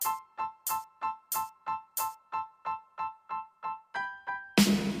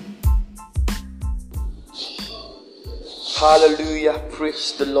Hallelujah,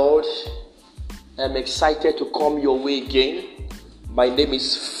 praise the Lord. I'm excited to come your way again. My name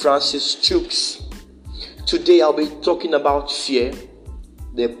is Francis Chooks. Today I'll be talking about fear,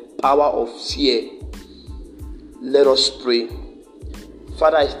 the power of fear. Let us pray.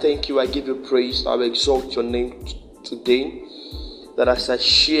 Father, I thank you, I give you praise, I will exalt your name today. That as I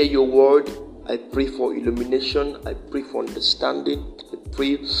share your word, I pray for illumination, I pray for understanding, I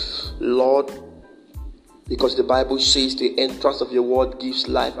pray, Lord, because the Bible says the entrance of your word gives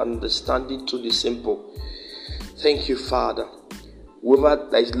life and understanding to the simple. Thank you, Father. Whoever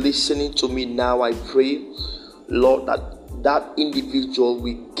that is listening to me now, I pray, Lord, that individual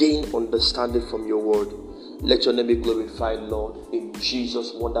will gain understanding from your word. Let your name be glorified, Lord. In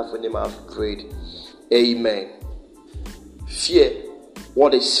Jesus' wonderful name I have prayed. Amen. Fear.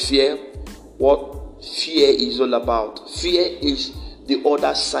 What is fear? What fear is all about? Fear is the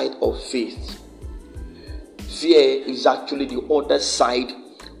other side of faith. Fear is actually the other side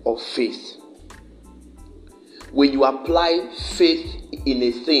of faith. When you apply faith in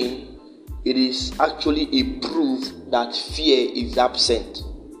a thing, it is actually a proof that fear is absent.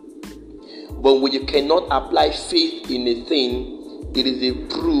 But when you cannot apply faith in a thing, it is a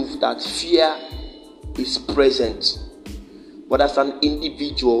proof that fear is present. But as an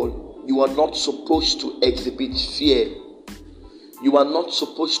individual, you are not supposed to exhibit fear. You are not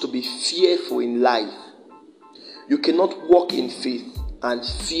supposed to be fearful in life. You cannot walk in faith and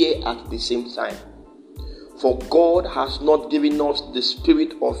fear at the same time. For God has not given us the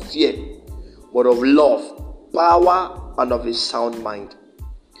spirit of fear, but of love, power, and of a sound mind.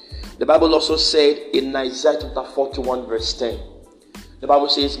 The Bible also said in Isaiah chapter 41 verse 10, the Bible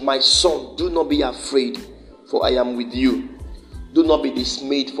says, "My son, do not be afraid, for I am with you. Do not be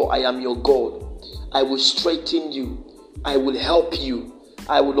dismayed, for I am your God. I will strengthen you. I will help you.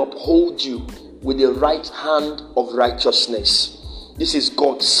 I will uphold you with the right hand of righteousness." This is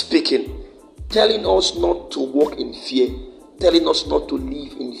God speaking, telling us not to walk in fear, telling us not to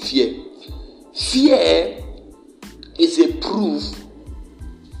live in fear. Fear is a proof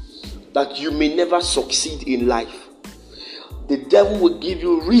that you may never succeed in life. The devil will give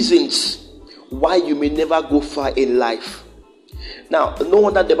you reasons why you may never go far in life. Now, no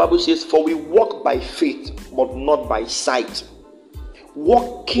wonder the Bible says, "For we walk by faith, but not by sight."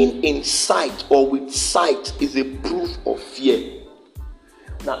 Walking in sight or with sight is a proof of fear.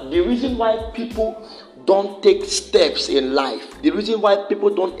 Now, the reason why people don't take steps in life, the reason why people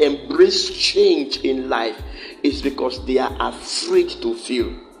don't embrace change in life is because they are afraid to fail.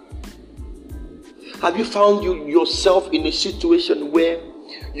 Have you found yourself in a situation where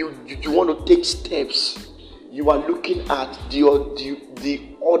you want to take steps? You are looking at the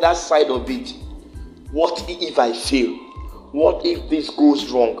other side of it. What if I fail? What if this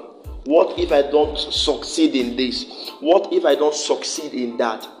goes wrong? What if I don't succeed in this? What if I don't succeed in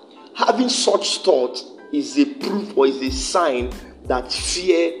that? Having such thought is a proof or is a sign that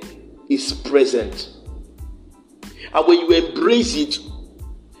fear is present. And when you embrace it,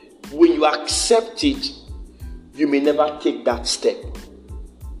 when you accept it, you may never take that step.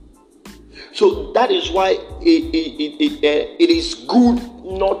 So that is why it is good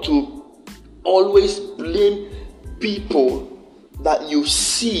not to always blame people that you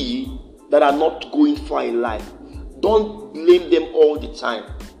see that are not going far in life. Don't blame them all the time.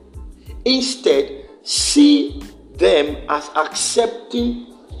 Instead, see them as accepting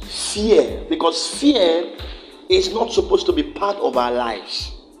fear, because fear is not supposed to be part of our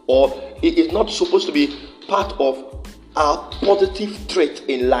lives, or it is not supposed to be part of our positive trait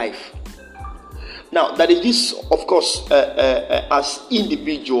in life. Now, that is this, of course, as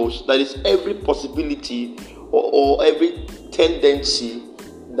individuals, there is every possibility or every tendency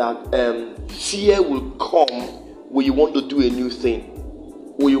that fear will come when you want to do a new thing,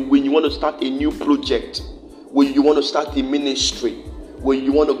 when you want to start a new project, when you want to start a ministry, when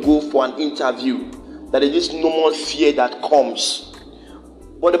you want to go for an interview. That is this normal fear that comes.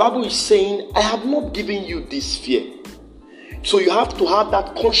 But the Bible is saying, "I have not given you this fear." So you have to have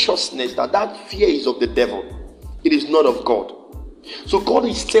that consciousness that fear is of the devil. It is not of God. So God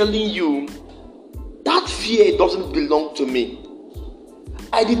is telling you, that fear doesn't belong to me.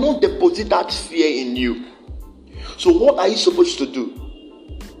 I did not deposit that fear in you. So what are you supposed to do?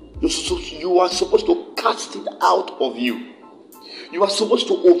 You are supposed to cast it out of you. You are supposed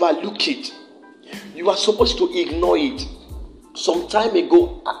to overlook it. You are supposed to ignore it. Some time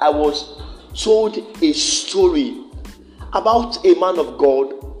ago, I was told a story about a man of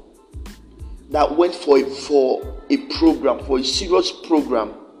God that went for a program, for a serious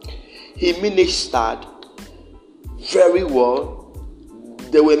program. He ministered very well.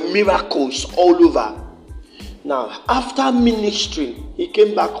 There were miracles all over. Now, after ministering, he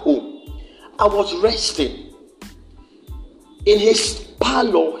came back home. I was resting. In his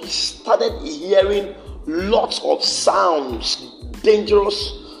parlor, he started hearing lots of sounds,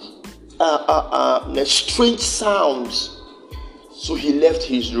 dangerous, strange sounds. So he left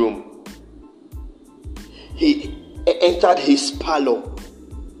his room. He entered his parlor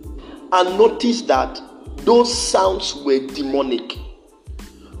and noticed that those sounds were demonic.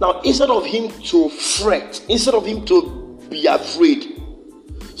 Now, instead of him to fret, instead of him to be afraid,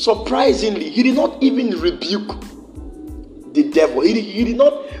 surprisingly, he did not even rebuke the devil. He did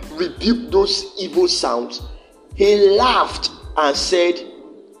not rebuke those evil sounds. He laughed and said,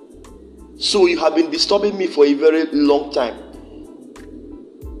 "So you have been disturbing me for a very long time.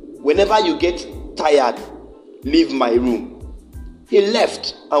 Whenever you get tired, leave my room." He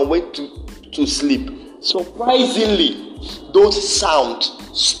left and went to sleep. Surprisingly, those sounds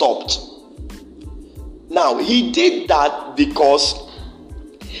stopped. Now, he did that because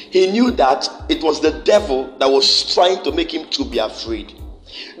he knew that it was the devil that was trying to make him to be afraid.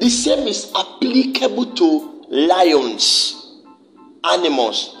 The same is applicable to lions,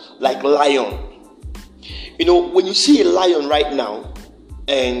 animals like lion. You know, when you see a lion right now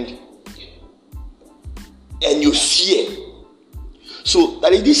and you fear, so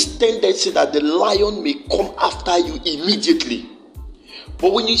there is this tendency that the lion may come after you immediately.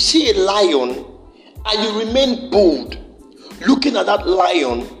 But when you see a lion and you remain bold, looking at that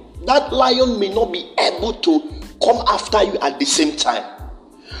lion may not be able to come after you at the same time.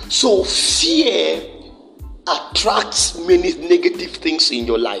 So fear attracts many negative things in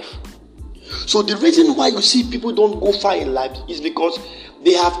your life. So the reason why you see people don't go far in life is because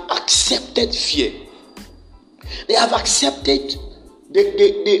they have accepted fear. They have accepted,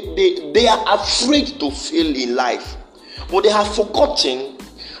 they are afraid to fail in life. But they have forgotten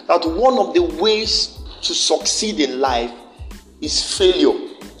that one of the ways to succeed in life is failure.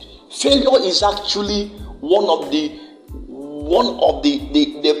 Failure is actually one of the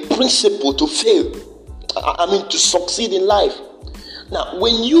principle to fail. To succeed in life. Now,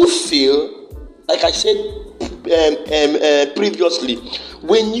 when you fail, like I said previously,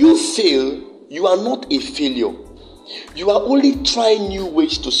 when you fail, you are not a failure. You are only trying new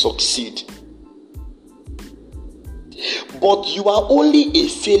ways to succeed. But you are only a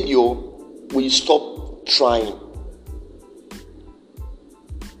failure when you stop trying.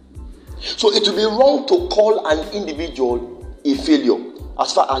 So it would be wrong to call an individual a failure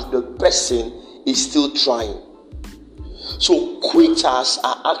as far as the person is still trying. So quitters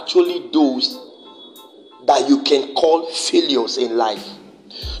are actually those that you can call failures in life.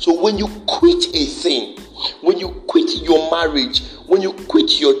 So when you quit a thing, when you quit your marriage, when you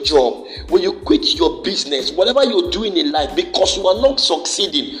quit your job, when you quit your business, whatever you're doing in life, because you are not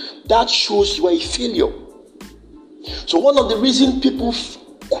succeeding, that shows you are a failure. So one of the reasons people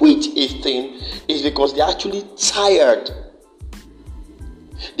quit a thing is because they're actually tired.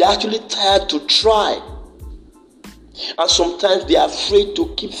 They're actually tired to try. And sometimes they are afraid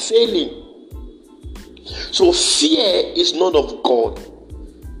to keep failing. So fear is not of God,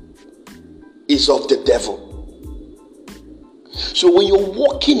 it's of the devil. So when you're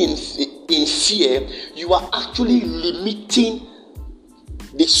walking in fear, you are actually limiting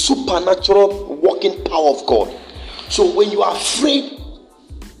the supernatural working power of God. So when you are afraid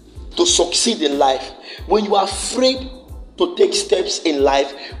to succeed in life, when you are afraid to take steps in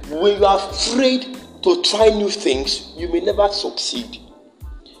life, when you are afraid to try new things, you may never succeed.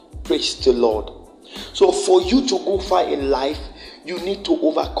 Praise the Lord. So for you to go far in life, you need to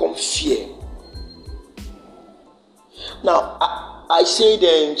overcome fear. Now, I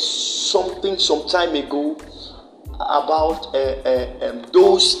said something some time ago about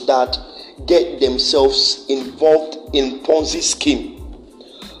those that get themselves involved in Ponzi scheme.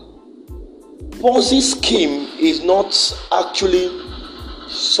 Ponzi scheme is not actually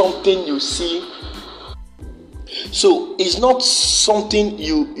something you see. So it's not something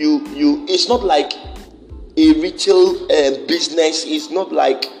you it's not like a retail business. It's not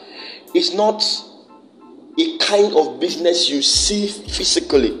a kind of business you see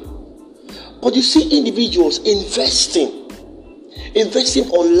physically. But you see individuals investing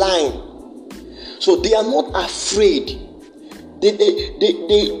online. So they are not afraid.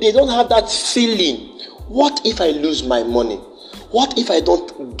 They don't have that feeling. What if I lose my money? What if I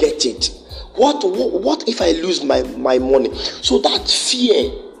don't get it? What if I lose my money? So that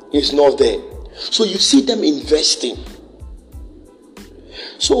fear is not there. So you see them investing.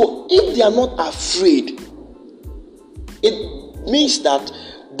 So if they are not afraid, it means that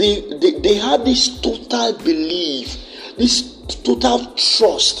they have this total belief, this total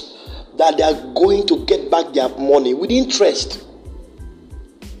trust that they are going to get back their money with interest.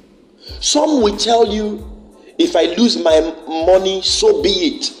 Some will tell you, if I lose my money, so be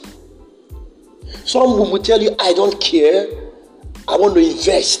it. Some will tell you, I don't care, I want to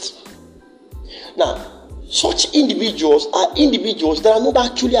invest. Now, such individuals are individuals that are not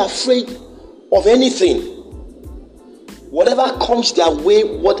actually afraid of anything. Whatever comes their way,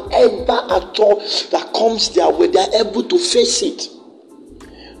 whatever at all that comes their way, they are able to face it.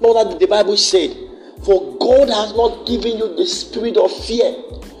 Know that the Bible said, for God has not given you the spirit of fear,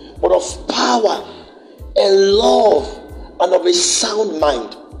 but of power and love and of a sound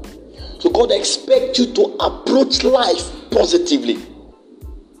mind. So God expects you to approach life positively.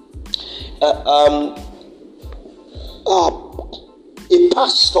 A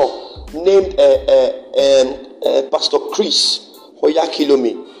pastor named Pastor Chris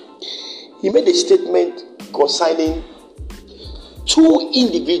Oyakhilome, he made a statement concerning two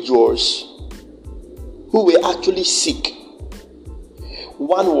individuals who were actually sick.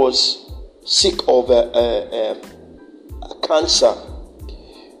 One was sick of cancer.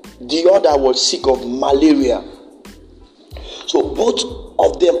 The other was sick of malaria. So both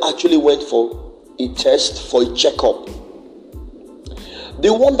of them actually went for a test, for a checkup.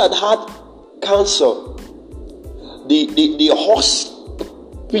 The one that had cancer, the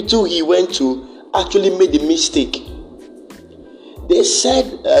hospital he went to actually made a mistake. They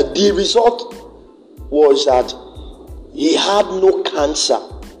said the result was that he had no cancer,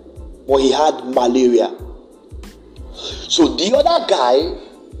 but he had malaria. So the other guy,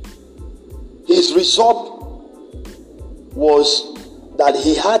 his result was that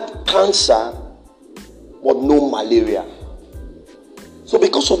he had cancer, but no malaria. So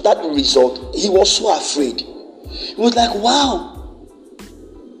because of that result, he was so afraid. He was like, wow,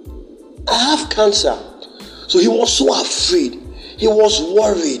 I have cancer. So he was so afraid. He was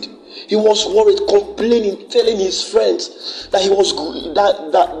worried. He was worried, complaining, telling his friends that he was that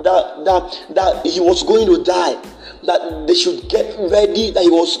he was going to die, that they should get ready, that he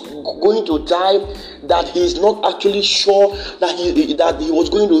was going to die, that he is not actually sure that he was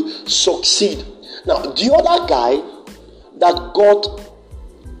going to succeed. Now, the other guy that got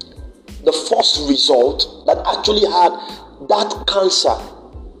the first result, that actually had that cancer,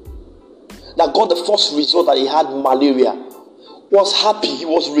 that got the first result that he had malaria, was happy. He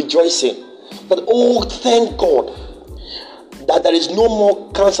was rejoicing that, oh, thank God that there is no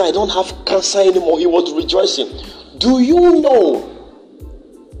more cancer. I don't have cancer anymore. He was rejoicing. Do you know,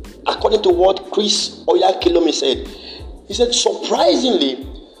 according to what Chris Oyakhilome said, he said, surprisingly,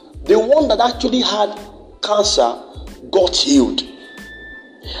 the one that actually had cancer got healed,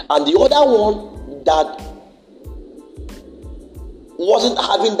 and the other one that wasn't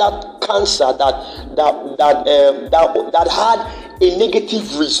having that cancer, that had a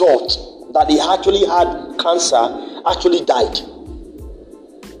negative result, that he actually had cancer, actually died.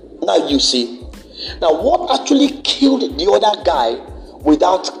 Now you see. Now what actually killed the other guy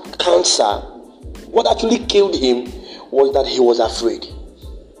without cancer, what actually killed him was that he was afraid.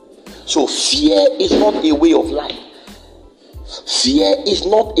 So fear is not a way of life. Fear is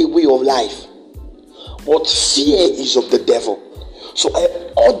not a way of life. But fear is of the devil. So I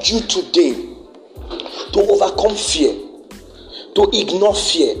urge you today to overcome fear, to ignore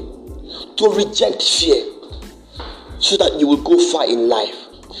fear, to reject fear, so that you will go far in life,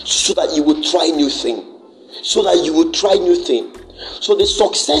 so that you will try new things, so So the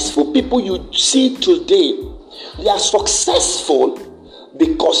successful people you see today, they are successful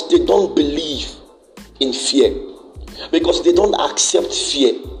because they don't believe in fear, because they don't accept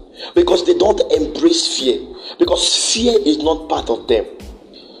fear, because they don't embrace fear, because fear is not part of them.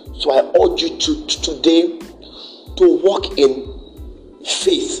 So I urge you today to walk in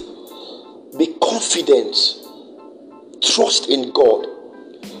faith, be confident, trust in God,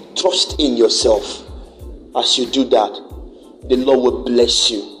 trust in yourself. As you do that, the Lord will bless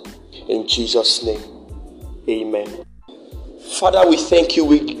you in Jesus' name. Amen. Father, we thank you,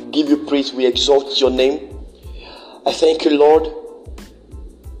 we give you praise, we exalt your name. I thank you, Lord,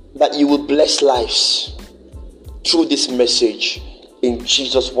 that you will bless lives through this message. In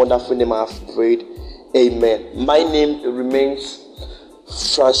Jesus' wonderful name I have prayed. Amen. My name remains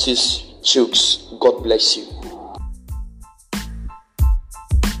Francis Chooks. God bless you.